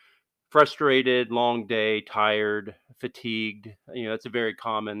and frustrated, long day, tired, fatigued. That's a very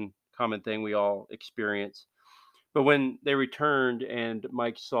common thing we all experience. But when they returned and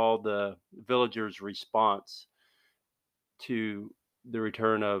Mike saw the villagers' response to the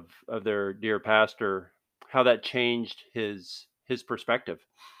return of their dear pastor, how that changed his perspective.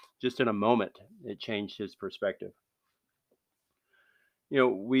 Just in a moment, it changed his perspective.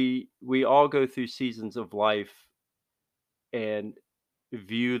 We all go through seasons of life and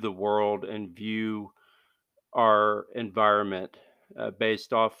view the world and view our environment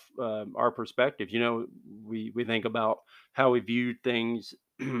based off our perspective. We think about how we viewed things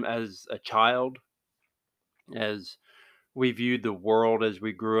as a child, as we viewed the world as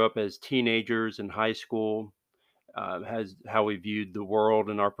we grew up as teenagers in high school, has how we viewed the world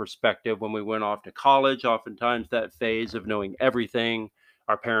and our perspective when we went off to college. Oftentimes, that phase of knowing everything,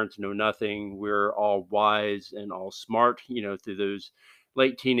 our parents know nothing, we're all wise and all smart, through those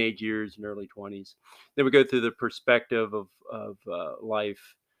late teenage years and early 20s. Then we go through the perspective of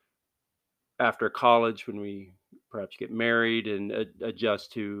life after college when we perhaps get married and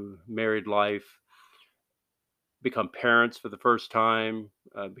adjust to married life, become parents for the first time,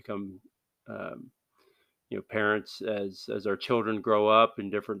 become um, parents as our children grow up in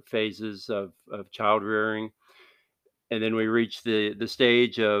different phases of child rearing, and then we reach the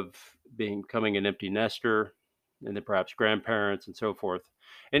stage of becoming an empty nester, and then perhaps grandparents and so forth.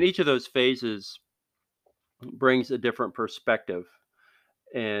 And each of those phases brings a different perspective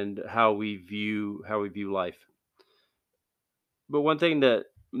and how we view life. But one thing that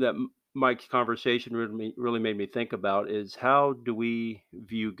Mike's conversation really made me think about is, how do we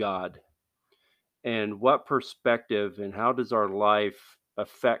view God, and what perspective and how does our life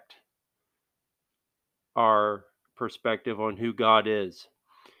affect our perspective on who God is.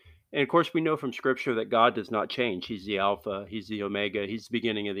 And of course, we know from scripture that God does not change. He's the Alpha, He's the Omega, He's the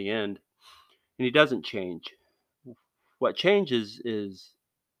beginning and the end, and He doesn't change. What changes is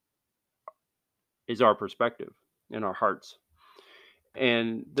our perspective and our hearts.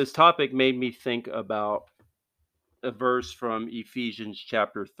 And this topic made me think about a verse from Ephesians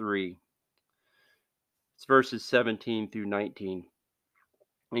chapter 3. It's verses 17 through 19.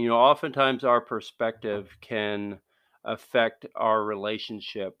 And oftentimes our perspective can affect our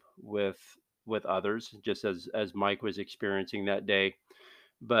relationship with others, just as Mike was experiencing that day.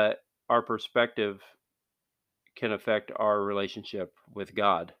 But our perspective can affect our relationship with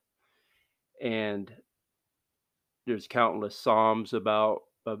God. And there's countless psalms about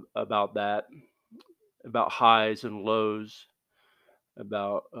that, about highs and lows,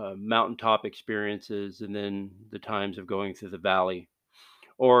 about mountaintop experiences, and then the times of going through the valley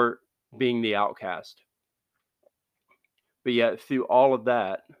or being the outcast. But yet, through all of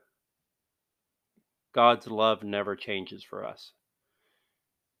that, God's love never changes for us.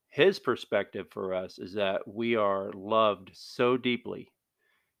 His perspective for us is that we are loved so deeply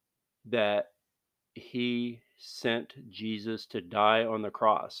that he sent Jesus to die on the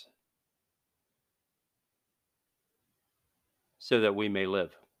cross so that we may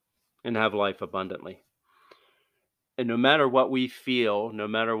live and have life abundantly. And no matter what we feel, no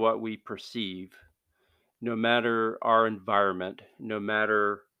matter what we perceive, no matter our environment, no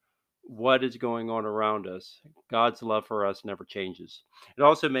matter what is going on around us, God's love for us never changes. It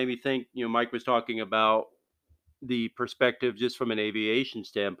also made me think, Mike was talking about the perspective just from an aviation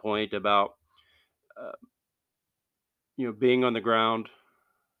standpoint about, uh, being on the ground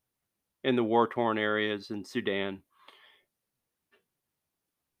in the war torn areas in Sudan.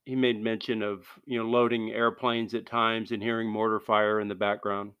 He made mention of, loading airplanes at times and hearing mortar fire in the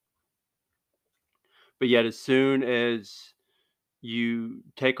background. But yet, as soon as you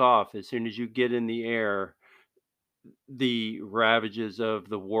take off, as soon as you get in the air, the ravages of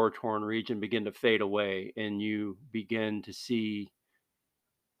the war torn region begin to fade away and you begin to see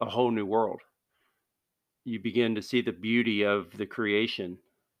a whole new world. You begin to see the beauty of the creation,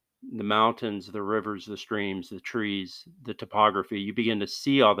 the mountains, the rivers, the streams, the trees, the topography. You begin to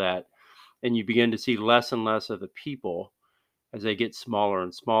see all that, and you begin to see less and less of the people as they get smaller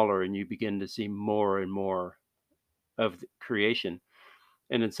and smaller, and you begin to see more and more of the creation,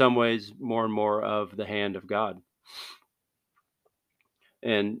 and in some ways more and more of the hand of God.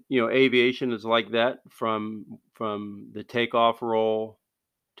 And aviation is like that, from the takeoff roll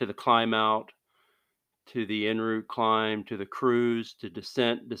to the climb out to the en route climb, to the cruise, to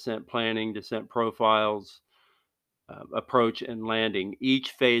descent planning, descent profiles, approach and landing.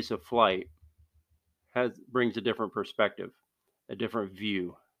 Each phase of flight brings a different perspective, a different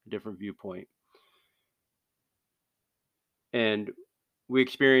view, a different viewpoint. And we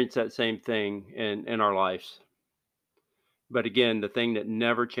experience that same thing in our lives. But again, the thing that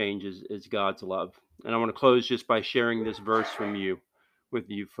never changes is God's love. And I want to close just by sharing this verse with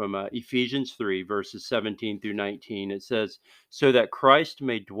you from Ephesians 3, verses 17 through 19. It says, "So that Christ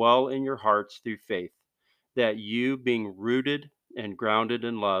may dwell in your hearts through faith, that you, being rooted and grounded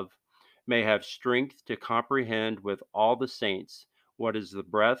in love, may have strength to comprehend with all the saints what is the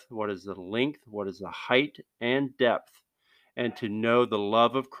breadth, what is the length, what is the height and depth, and to know the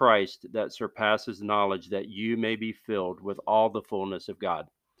love of Christ that surpasses knowledge, that you may be filled with all the fullness of God."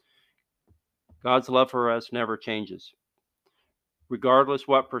 God's love for us never changes. Regardless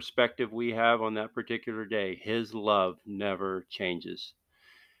what perspective we have on that particular day, his love never changes.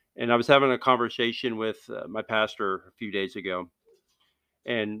 And I was having a conversation with my pastor a few days ago,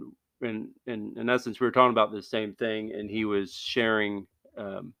 and in essence, we were talking about the same thing, and he was sharing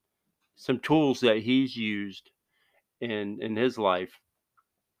some tools that he's used in his life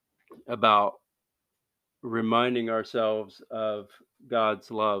about reminding ourselves of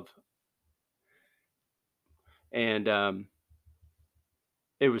God's love. And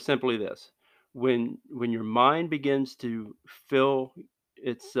it was simply this: when your mind begins to fill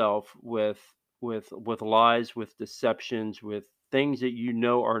itself with lies, with deceptions, with things that you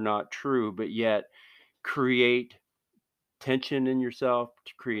know are not true, but yet create tension in yourself,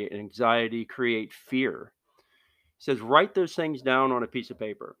 to create anxiety, create fear. He says, write those things down on a piece of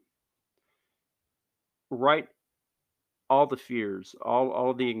paper. Write all the fears,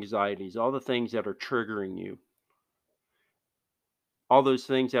 all the anxieties, all the things that are triggering you, all those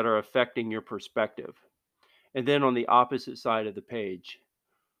things that are affecting your perspective. And then on the opposite side of the page,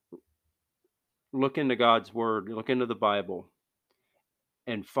 look into God's word, look into the Bible,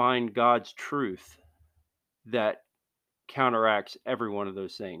 and find God's truth that counteracts every one of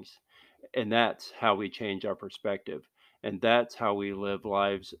those things. And that's how we change our perspective. And that's how we live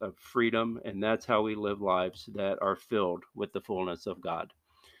lives of freedom. And that's how we live lives that are filled with the fullness of God.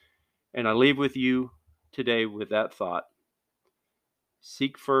 And I leave with you today with that thought.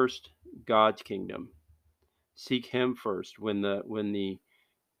 Seek first God's kingdom. Seek him first. When the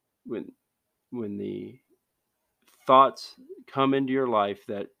thoughts come into your life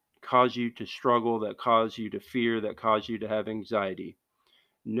that cause you to struggle, that cause you to fear, that cause you to have anxiety,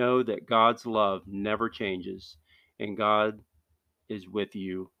 know that God's love never changes, and God is with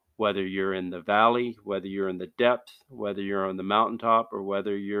you, whether you're in the valley, whether you're in the depth, whether you're on the mountaintop, or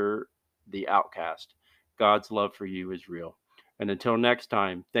whether you're the outcast. God's love for you is real. And until next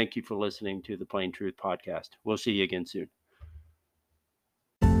time, thank you for listening to the Plain Truth Podcast. We'll see you again soon.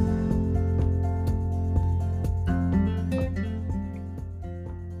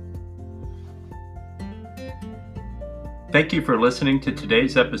 Thank you for listening to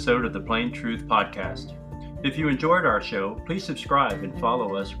today's episode of the Plain Truth Podcast. If you enjoyed our show, please subscribe and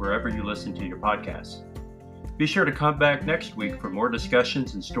follow us wherever you listen to your podcasts. Be sure to come back next week for more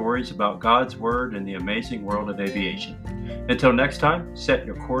discussions and stories about God's Word and the amazing world of aviation. Until next time, set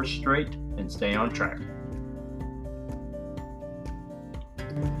your course straight and stay on track.